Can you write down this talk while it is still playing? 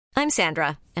I'm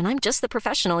Sandra, and I'm just the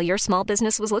professional your small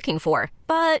business was looking for.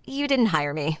 But you didn't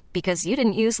hire me because you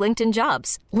didn't use LinkedIn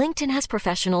Jobs. LinkedIn has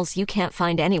professionals you can't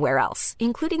find anywhere else,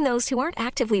 including those who aren't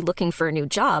actively looking for a new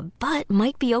job, but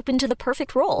might be open to the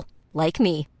perfect role, like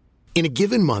me. In a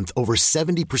given month, over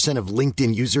 70% of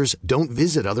LinkedIn users don't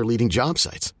visit other leading job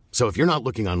sites. So if you're not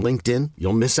looking on LinkedIn,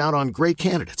 you'll miss out on great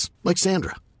candidates like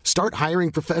Sandra. Start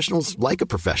hiring professionals like a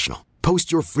professional.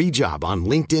 Post your free job on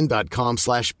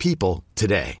linkedin.com/people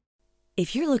today.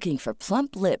 If you're looking for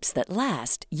plump lips that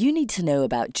last, you need to know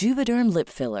about Juvederm lip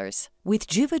fillers. With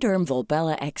Juvederm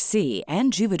Volbella XC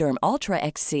and Juvederm Ultra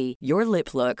XC, your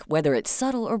lip look, whether it's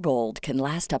subtle or bold, can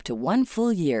last up to 1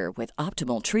 full year with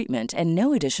optimal treatment and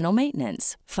no additional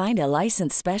maintenance. Find a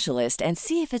licensed specialist and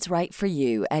see if it's right for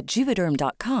you at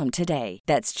Juvederm.com today.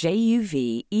 That's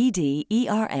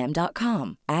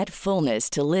JUVEDERM.com. Add fullness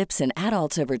to lips in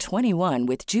adults over 21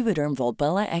 with Juvederm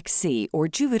Volbella XC or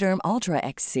Juvederm Ultra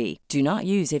XC. Do not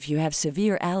use if you have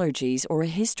severe allergies or a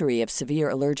history of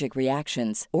severe allergic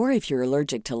reactions, or if you're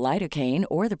allergic to lidocaine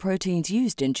or the proteins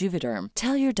used in Juvederm.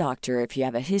 Tell your doctor if you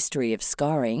have a history of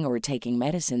scarring or taking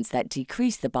medicines that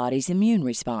decrease the body's immune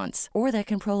response or that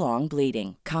can prolong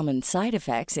bleeding. Common side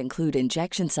effects include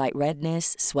injection site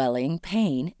redness, swelling,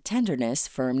 pain, tenderness,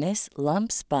 firmness,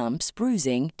 lumps, bumps,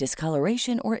 bruising,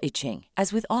 discoloration, or itching.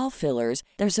 As with all fillers,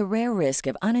 there's a rare risk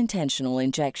of unintentional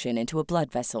injection into a blood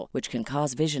vessel, which can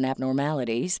cause vision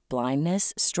abnormalities,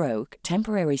 blindness, stroke,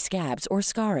 temporary scabs, or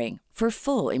scarring. For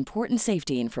full, important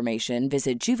safety information,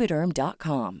 visit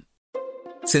Juvederm.com.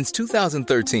 Since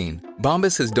 2013,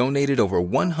 Bombas has donated over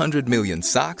 100 million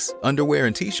socks, underwear,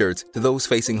 and T-shirts to those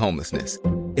facing homelessness.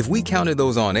 If we counted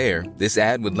those on air, this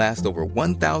ad would last over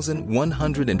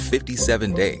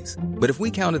 1,157 days. But if we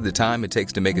counted the time it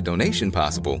takes to make a donation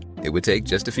possible, it would take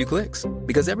just a few clicks.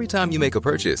 Because every time you make a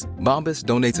purchase, Bombas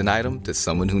donates an item to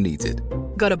someone who needs it.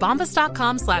 Go to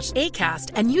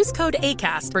bombas.com/ACAST and use code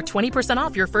ACAST for 20%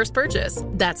 off your first purchase.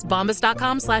 That's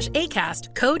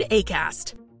bombas.com/ACAST, code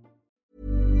ACAST.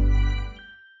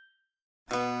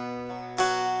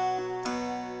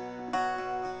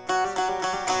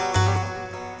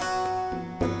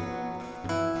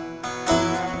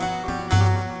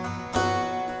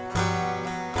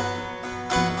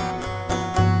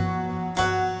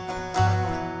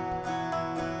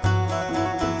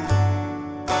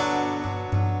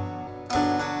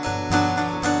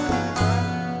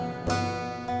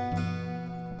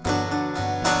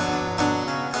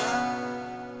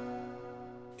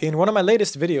 In one of my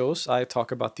latest videos, I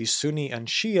talk about the Sunni and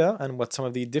Shia and what some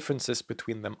of the differences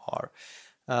between them are.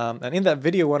 And in that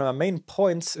video, one of my main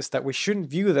points is that we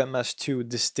shouldn't view them as two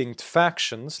distinct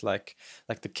factions, like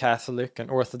the Catholic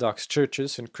and Orthodox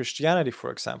churches in Christianity,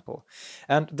 for example.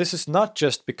 And this is not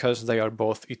just because they are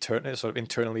both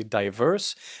internally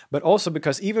diverse, but also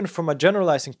because even from a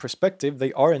generalizing perspective,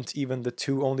 they aren't even the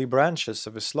two only branches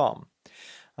of Islam.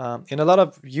 In a lot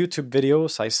of YouTube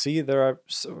videos, I see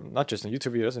not just in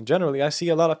YouTube videos, and generally, I see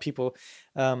a lot of people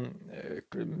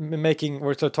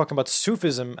we're talking about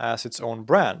Sufism as its own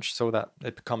branch, so that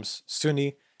it becomes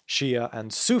Sunni, Shia,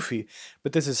 and Sufi.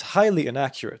 But this is highly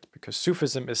inaccurate, because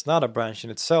Sufism is not a branch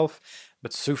in itself,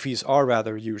 but Sufis are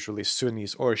rather usually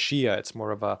Sunnis or Shia. It's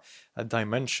more of a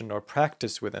dimension or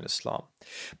practice within Islam.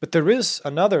 But there is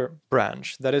another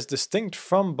branch that is distinct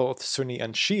from both Sunni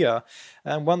and Shia,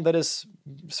 and one that is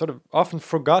sort of often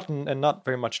forgotten and not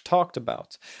very much talked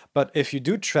about. But if you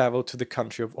do travel to the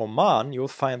country of Oman, you'll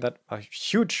find that a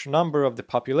huge number of the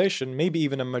population, maybe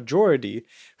even a majority,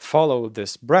 follow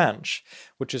this branch,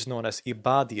 which is known as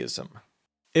Ibadiism.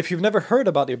 If you've never heard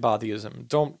about Ibadiism,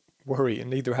 don't worry, and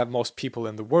neither have most people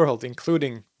in the world,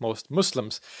 including most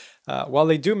Muslims. While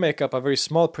they do make up a very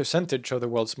small percentage of the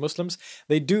world's Muslims,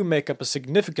 they do make up a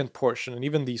significant portion, and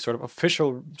even the sort of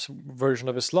official version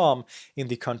of Islam in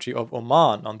the country of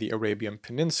Oman on the Arabian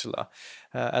Peninsula,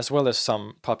 as well as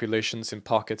some populations in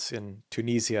pockets in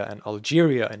Tunisia and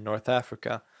Algeria in North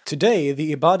Africa. Today,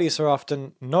 the Ibadis are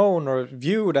often known or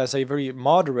viewed as a very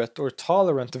moderate or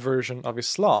tolerant version of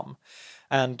Islam.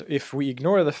 And if we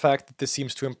ignore the fact that this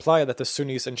seems to imply that the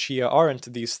Sunnis and Shia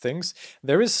aren't these things,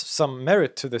 there is some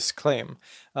merit to this claim.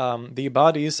 The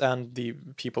Ibadis and the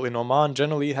people in Oman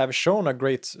generally have shown a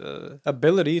great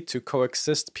ability to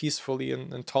coexist peacefully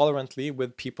and tolerantly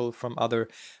with people from other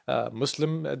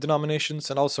Muslim denominations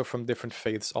and also from different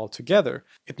faiths altogether.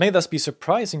 It may thus be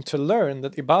surprising to learn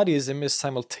that Ibadism is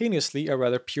simultaneously a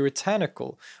rather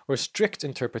puritanical or strict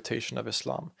interpretation of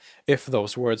Islam, if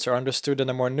those words are understood in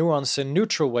a more nuanced and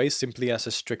neutral way simply as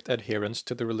a strict adherence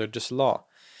to the religious law.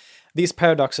 These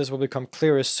paradoxes will become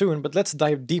clearer soon, but let's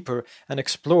dive deeper and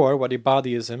explore what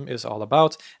Ibadiism is all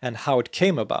about and how it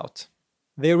came about.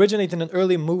 They originate in an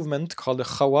early movement called the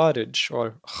Khawarij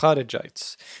or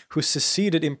Kharijites, who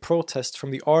seceded in protest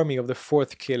from the army of the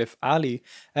fourth Caliph Ali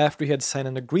after he had signed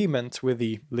an agreement with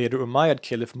the later Umayyad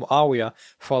Caliph Muawiyah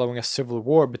following a civil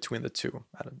war between the two,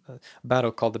 a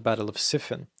battle called the Battle of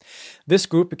Siffin. This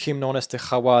group became known as the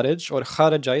Khawarij or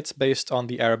Kharijites based on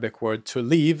the Arabic word to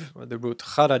leave, the root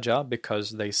kharaja,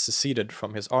 because they seceded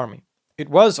from his army. It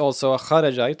was also a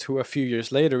Kharijite who, a few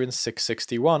years later in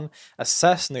 661,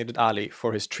 assassinated Ali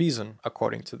for his treason,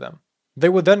 according to them. They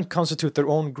would then constitute their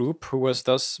own group, who was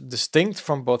thus distinct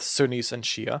from both Sunnis and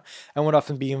Shia, and would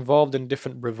often be involved in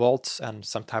different revolts and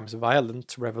sometimes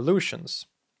violent revolutions.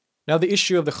 Now, the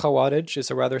issue of the Khawarij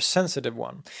is a rather sensitive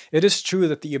one. It is true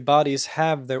that the Ibadis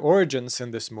have their origins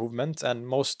in this movement, and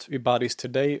most Ibadis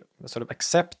today sort of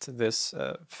accept this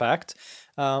fact,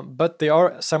 but they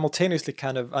are simultaneously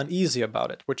kind of uneasy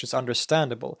about it, which is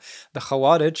understandable. The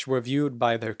Khawarij were viewed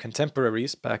by their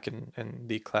contemporaries back in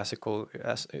the classical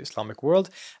Islamic world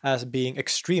as being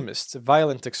extremists,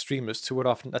 violent extremists who would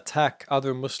often attack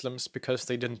other Muslims because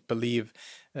they didn't believe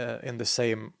in the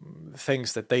same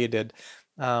things that they did.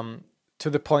 To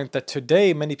the point that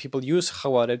today many people use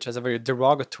Khawarij as a very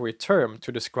derogatory term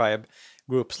to describe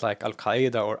groups like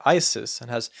Al-Qaeda or ISIS,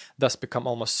 and has thus become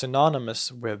almost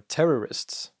synonymous with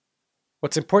terrorists.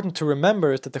 What's important to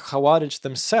remember is that the Khawarij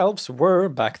themselves were,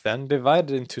 back then,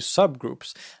 divided into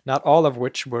subgroups, not all of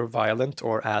which were violent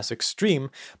or as extreme,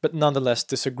 but nonetheless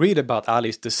disagreed about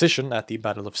Ali's decision at the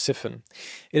Battle of Siffin.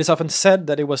 It is often said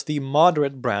that it was the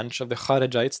moderate branch of the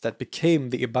Kharijites that became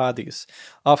the Ibadis,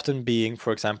 often being,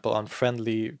 for example, on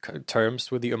friendly terms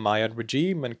with the Umayyad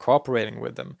regime and cooperating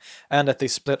with them, and that they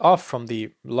split off from the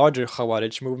larger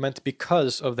Khawarij movement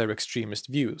because of their extremist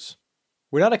views.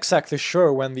 We're not exactly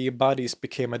sure when the Ibadis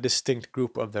became a distinct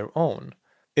group of their own.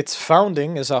 Its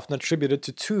founding is often attributed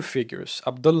to two figures,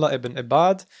 Abdullah ibn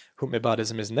Ibad, whom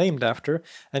Ibadism is named after,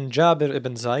 and Jabir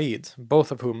ibn Zaid,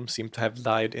 both of whom seem to have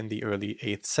died in the early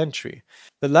 8th century.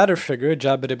 The latter figure,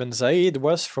 Jabir ibn Zaid,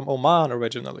 was from Oman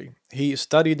originally. He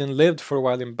studied and lived for a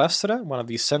while in Basra, one of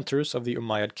the centers of the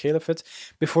Umayyad Caliphate,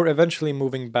 before eventually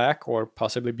moving back or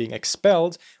possibly being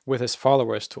expelled with his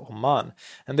followers to Oman,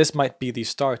 and this might be the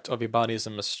start of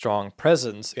Ibadism's strong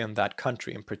presence in that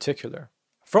country in particular.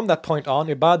 From that point on,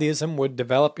 Ibadism would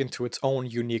develop into its own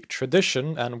unique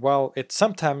tradition, and while it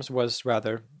sometimes was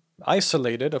rather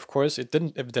isolated, of course, it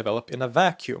didn't develop in a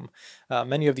vacuum.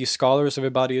 Many of these scholars of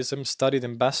Ibadism studied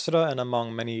in Basra and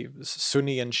among many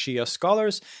Sunni and Shia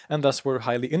scholars, and thus were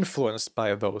highly influenced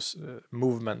by those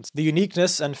movements. The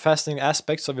uniqueness and fascinating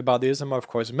aspects of Ibadism are, of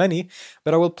course, many,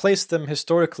 but I will place them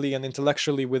historically and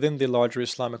intellectually within the larger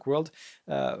Islamic world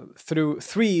through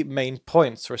three main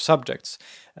points or subjects: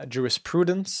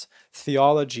 jurisprudence,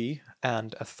 theology,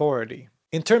 and authority.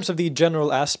 In terms of the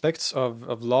general aspects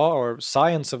of law or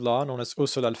science of law, known as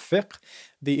usul al-fiqh,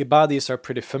 the Ibadis are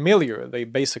pretty familiar. They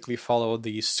basically follow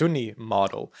the Sunni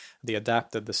model. They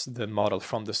adapted the model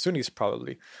from the Sunnis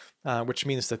probably, which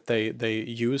means that they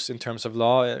use, in terms of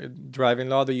law, driving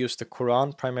law, they use the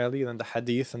Quran primarily, then the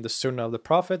Hadith and the Sunnah of the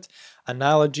Prophet,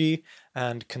 analogy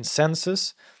and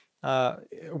consensus.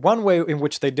 One way in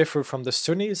which they differ from the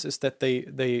Sunnis is that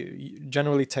they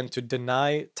generally tend to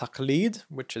deny taqlid,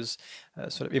 which is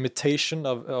sort of imitation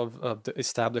of the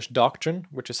established doctrine,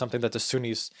 which is something that the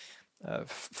Sunnis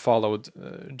followed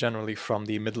generally from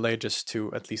the Middle Ages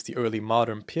to at least the early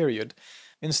modern period.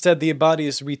 Instead, the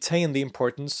Ibadis retain the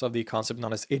importance of the concept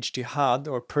known as ijtihad,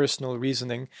 or personal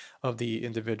reasoning of the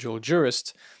individual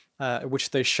jurist,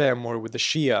 which they share more with the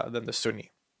Shia than the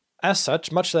Sunni. As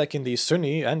such, much like in the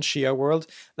Sunni and Shia world,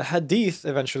 the Hadith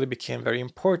eventually became very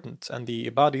important, and the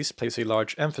Ibadis place a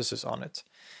large emphasis on it.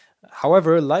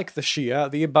 However, like the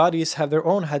Shia, the Ibadis have their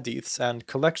own Hadiths and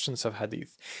collections of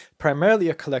Hadith, primarily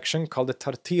a collection called the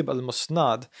Tartib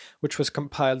al-Musnad, which was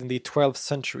compiled in the 12th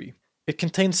century. It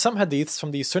contains some Hadiths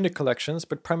from the Sunni collections,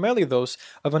 but primarily those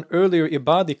of an earlier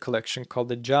Ibadi collection called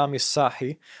the Jami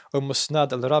Sahi, or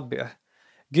Musnad al-Rabi'ah.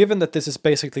 Given that this is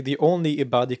basically the only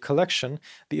Ibadi collection,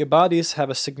 the Ibadis have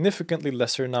a significantly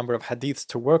lesser number of hadiths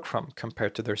to work from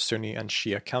compared to their Sunni and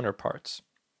Shia counterparts.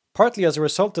 Partly as a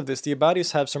result of this, the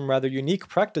Ibadis have some rather unique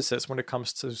practices when it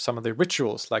comes to some of the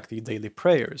rituals, like the daily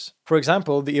prayers. For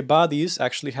example, the Ibadis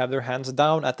actually have their hands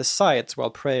down at the sides while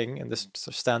praying in this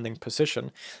standing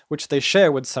position, which they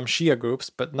share with some Shia groups,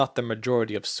 but not the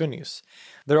majority of Sunnis.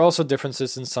 There are also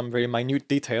differences in some very minute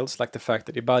details, like the fact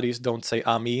that Ibadis don't say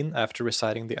Ameen after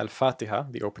reciting the Al-Fatiha,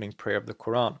 the opening prayer of the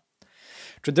Quran.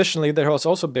 Traditionally, there has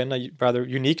also been a rather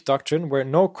unique doctrine where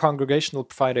no congregational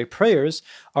Friday prayers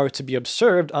are to be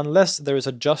observed unless there is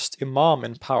a just imam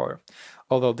in power,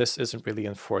 although this isn't really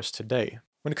enforced today.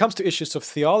 When it comes to issues of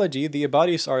theology, the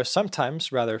Ibadis are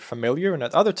sometimes rather familiar and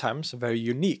at other times very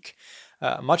unique.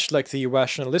 Much like the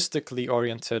rationalistically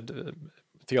oriented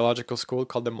theological school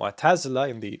called the Mu'tazila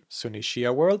in the Sunni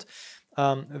Shia world,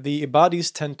 the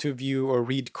Ibadis tend to view or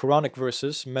read Quranic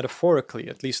verses metaphorically,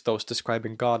 at least those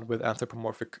describing God with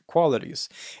anthropomorphic qualities.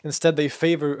 Instead, they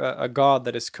favor a God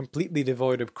that is completely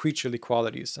devoid of creaturely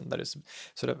qualities and that is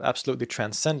sort of absolutely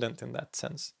transcendent in that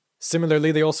sense.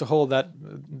 Similarly, they also hold that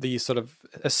the sort of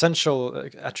essential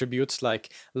attributes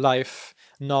like life,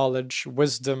 knowledge,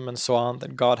 wisdom, and so on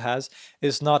that God has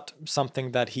is not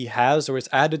something that he has or is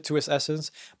added to his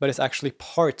essence, but is actually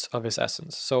part of his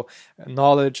essence. So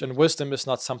knowledge and wisdom is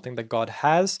not something that God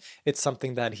has, it's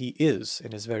something that he is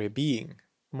in his very being.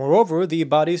 Moreover, the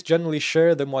Ibadis generally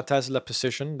share the Mu'tazila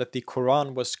position that the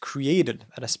Quran was created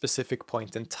at a specific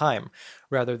point in time,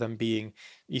 rather than being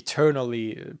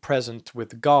eternally present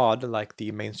with God like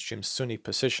the mainstream Sunni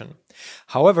position.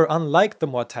 However, unlike the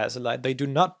Mu'tazila, they do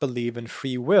not believe in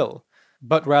free will,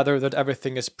 but rather that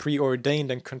everything is preordained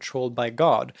and controlled by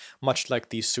God, much like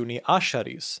the Sunni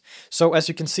Asharis. So as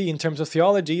you can see, in terms of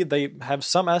theology, they have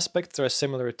some aspects that are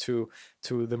similar to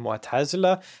the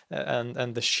Mu'tazila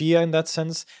and the Shia in that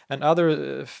sense, and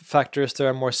other factors that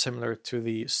are more similar to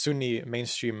the Sunni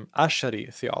mainstream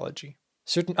Ashari theology.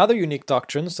 Certain other unique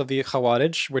doctrines of the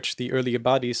Khawarij, which the early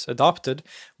Ibadis adopted,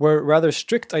 were rather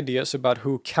strict ideas about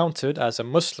who counted as a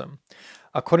Muslim.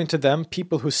 According to them,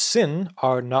 people who sin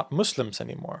are not Muslims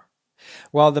anymore.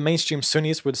 While the mainstream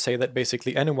Sunnis would say that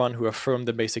basically anyone who affirmed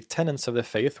the basic tenets of the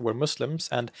faith were Muslims,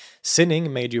 and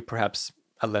sinning made you perhaps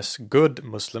a less good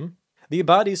Muslim, the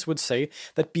Ibadis would say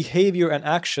that behavior and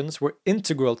actions were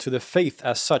integral to the faith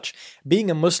as such.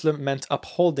 Being a Muslim meant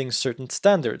upholding certain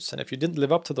standards, and if you didn't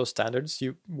live up to those standards,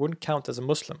 you wouldn't count as a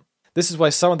Muslim. This is why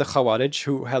some of the Khawarij,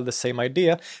 who held the same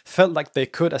idea, felt like they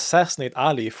could assassinate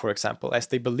Ali, for example, as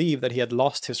they believed that he had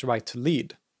lost his right to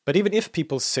lead. But even if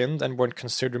people sinned and weren't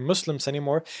considered Muslims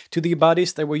anymore, to the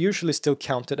Ibadis they were usually still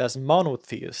counted as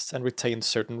monotheists and retained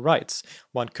certain rights.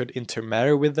 One could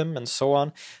intermarry with them and so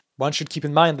on. One should keep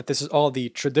in mind that this is all the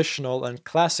traditional and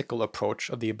classical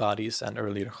approach of the Ibadis and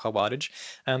earlier Khawarij,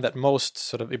 and that most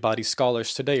sort of Ibadi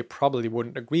scholars today probably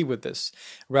wouldn't agree with this.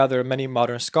 Rather, many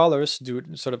modern scholars do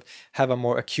sort of have a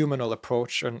more ecumenal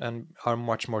approach and are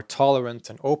much more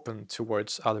tolerant and open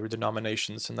towards other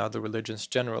denominations and other religions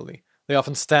generally. They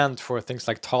often stand for things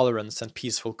like tolerance and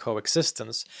peaceful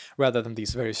coexistence, rather than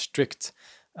these very strict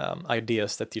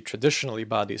ideas that the traditional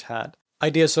Ibadis had.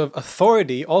 Ideas of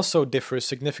authority also differ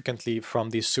significantly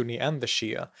from the Sunni and the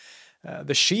Shia.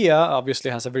 The Shia obviously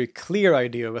has a very clear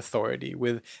idea of authority,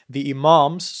 with the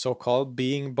Imams, so-called,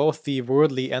 being both the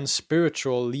worldly and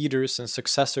spiritual leaders and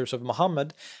successors of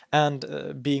Muhammad,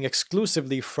 and being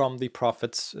exclusively from the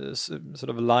Prophet's sort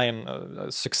of line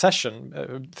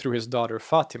succession through his daughter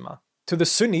Fatima. To the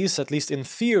Sunnis, at least in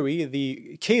theory,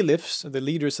 the caliphs, the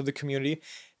leaders of the community,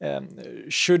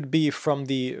 should be from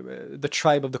the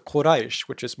tribe of the Quraysh,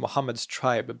 which is Muhammad's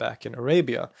tribe back in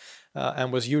Arabia,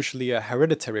 and was usually a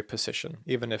hereditary position,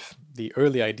 even if the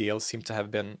early ideal seemed to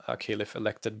have been a caliph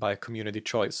elected by community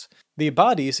choice. The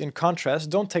Ibadis, in contrast,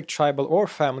 don't take tribal or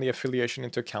family affiliation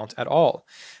into account at all.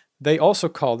 They also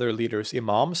call their leaders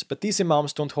imams, but these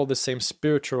imams don't hold the same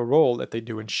spiritual role that they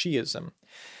do in Shiism.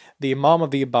 The Imam of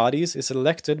the Ibadis is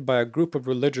elected by a group of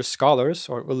religious scholars,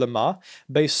 or ulama,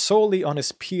 based solely on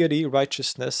his piety,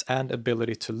 righteousness, and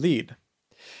ability to lead.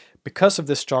 Because of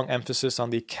this strong emphasis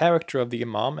on the character of the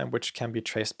Imam, and which can be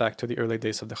traced back to the early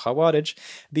days of the Khawarij,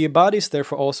 the Ibadis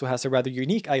therefore also has a rather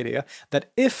unique idea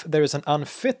that if there is an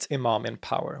unfit Imam in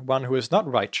power, one who is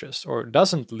not righteous or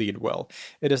doesn't lead well,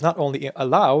 it is not only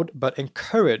allowed but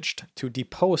encouraged to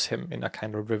depose him in a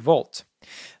kind of revolt.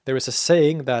 There is a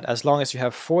saying that as long as you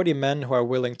have 40 men who are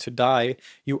willing to die,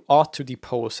 you ought to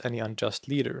depose any unjust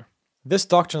leader. This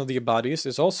doctrine of the Ibadis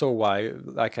is also why,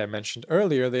 like I mentioned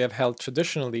earlier, they have held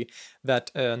traditionally that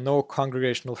no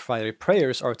congregational Friday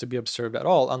prayers are to be observed at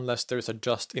all unless there is a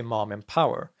just Imam in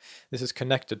power. This is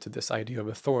connected to this idea of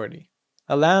authority.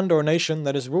 A land or nation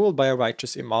that is ruled by a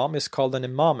righteous Imam is called an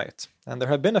imamate, and there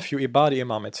have been a few Ibadi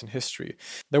imamates in history.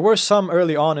 There were some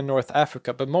early on in North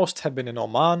Africa, but most have been in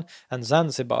Oman and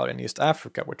Zanzibar in East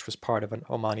Africa, which was part of an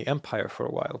Omani empire for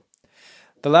a while.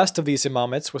 The last of these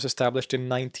imamotes was established in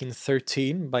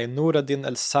 1913 by Nur ad-Din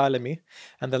al-Salemi,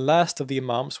 and the last of the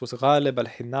imams was Ghalib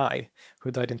al-Hinai,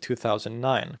 who died in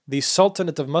 2009. The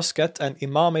Sultanate of Muscat and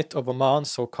Imamate of Oman,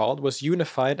 so-called, was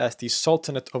unified as the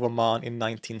Sultanate of Oman in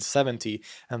 1970,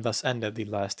 and thus ended the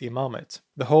last imamate.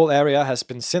 The whole area has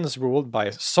been since ruled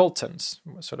by sultans,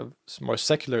 sort of more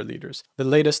secular leaders, the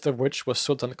latest of which was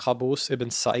Sultan Qaboos ibn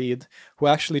Sa'id, who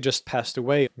actually just passed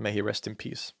away, may he rest in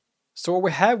peace. So what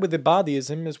we have with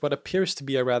Ibadism is what appears to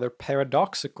be a rather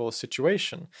paradoxical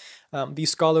situation. The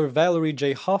scholar Valerie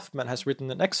J. Hoffman has written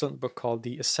an excellent book called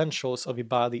The Essentials of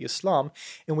Ibadi Islam,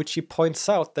 in which he points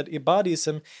out that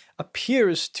Ibadism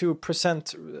appears to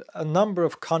present a number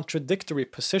of contradictory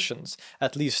positions,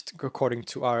 at least according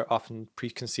to our often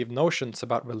preconceived notions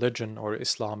about religion or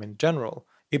Islam in general.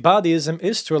 Ibadism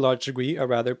is to a large degree a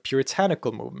rather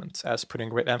puritanical movement, as putting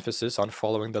great emphasis on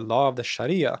following the law of the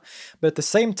Sharia, but at the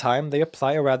same time they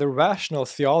apply a rather rational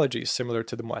theology similar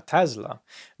to the Mu'tazila.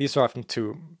 These are often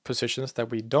two positions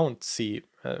that we don't see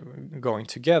going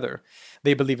together.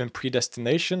 They believe in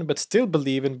predestination, but still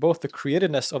believe in both the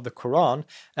createdness of the Quran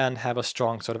and have a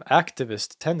strong sort of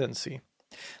activist tendency.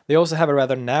 They also have a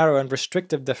rather narrow and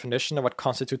restrictive definition of what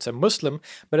constitutes a Muslim,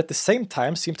 but at the same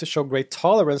time seem to show great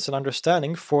tolerance and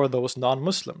understanding for those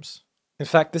non-Muslims. In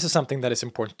fact, this is something that is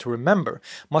important to remember.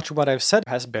 Much of what I've said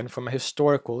has been from a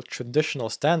historical, traditional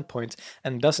standpoint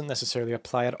and doesn't necessarily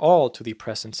apply at all to the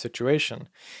present situation.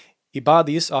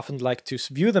 Ibadis often like to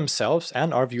view themselves,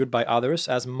 and are viewed by others,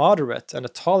 as moderate and a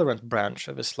tolerant branch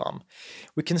of Islam.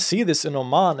 We can see this in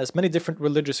Oman, as many different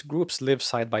religious groups live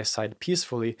side by side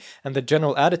peacefully, and the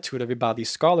general attitude of Ibadi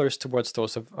scholars towards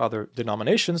those of other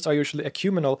denominations are usually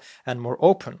ecumenal and more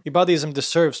open. Ibadism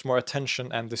deserves more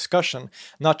attention and discussion,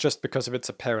 not just because of its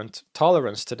apparent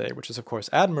tolerance today, which is of course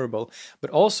admirable, but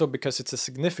also because it's a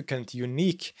significant,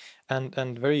 unique,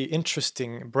 and very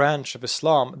interesting branch of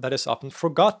Islam that is often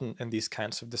forgotten in these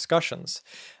kinds of discussions.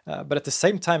 But at the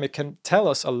same time, it can tell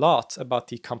us a lot about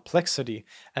the complexity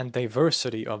and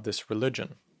diversity of this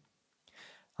religion.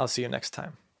 I'll see you next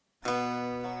time.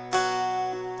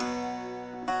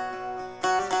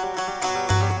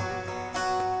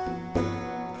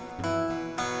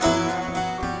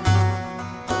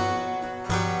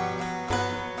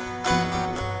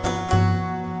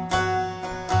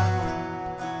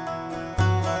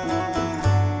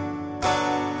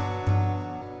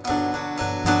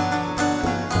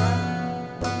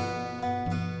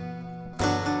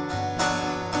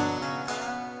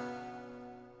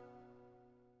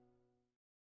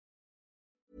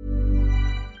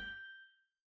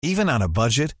 Even on a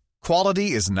budget,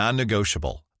 quality is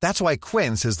non-negotiable. That's why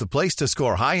Quince is the place to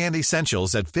score high-end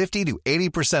essentials at 50 to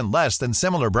 80% less than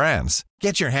similar brands.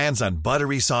 Get your hands on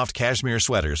buttery soft cashmere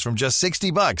sweaters from just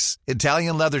 $60,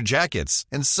 Italian leather jackets,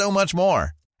 and so much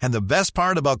more. And the best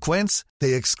part about Quince,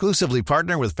 they exclusively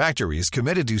partner with factories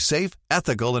committed to safe,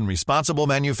 ethical, and responsible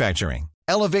manufacturing.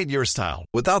 Elevate your style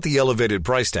without the elevated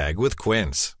price tag with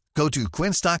Quince. Go to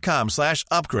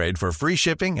quince.com/upgrade for free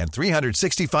shipping and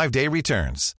 365-day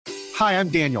returns. Hi, I'm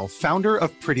Daniel, founder of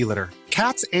Pretty Litter.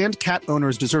 Cats and cat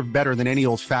owners deserve better than any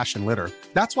old-fashioned litter.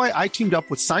 That's why I teamed up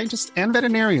with scientists and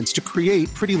veterinarians to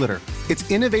create Pretty Litter. Its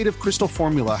innovative crystal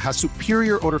formula has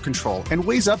superior odor control and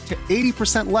weighs up to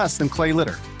 80% less than clay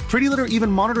litter. Pretty Litter even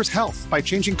monitors health by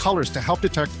changing colors to help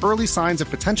detect early signs of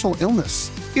potential illness.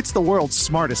 It's the world's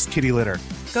smartest kitty litter.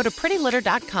 Go to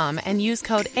prettylitter.com and use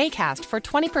code ACAST for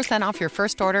 20% off your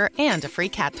first order and a free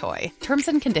cat toy. Terms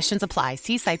and conditions apply.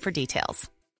 See site for details.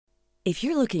 If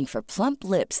you're looking for plump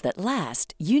lips that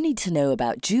last, you need to know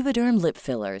about Juvederm lip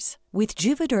fillers. With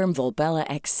Juvederm Volbella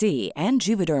XC and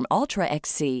Juvederm Ultra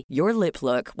XC, your lip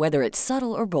look, whether it's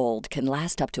subtle or bold, can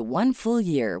last up to 1 full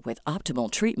year with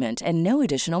optimal treatment and no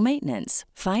additional maintenance.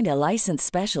 Find a licensed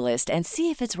specialist and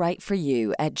see if it's right for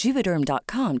you at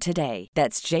Juvederm.com today.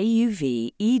 That's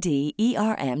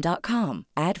JUVEDERM.com.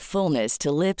 Add fullness to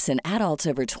lips in adults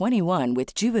over 21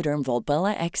 with Juvederm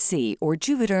Volbella XC or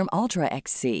Juvederm Ultra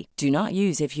XC. Do not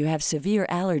use if you have severe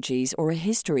allergies or a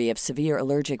history of severe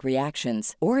allergic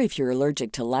reactions, or if you're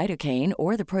allergic to lidocaine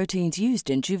or the proteins used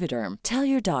in Juvederm. Tell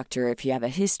your doctor if you have a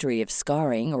history of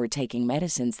scarring or taking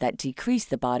medicines that decrease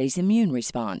the body's immune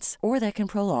response or that can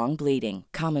prolong bleeding.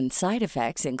 Common side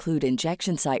effects include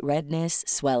injection site redness,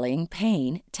 swelling,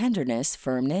 pain, tenderness,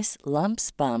 firmness, lumps,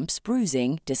 bumps,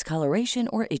 bruising, discoloration,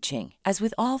 or itching. As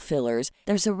with all fillers,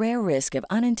 there's a rare risk of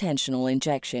unintentional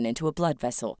injection into a blood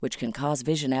vessel, which can cause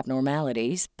vision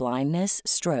abnormalities, blindness,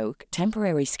 stroke,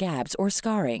 temporary scabs, or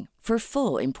scarring. For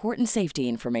full, important safety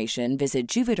information, visit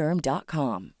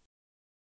Juvederm.com.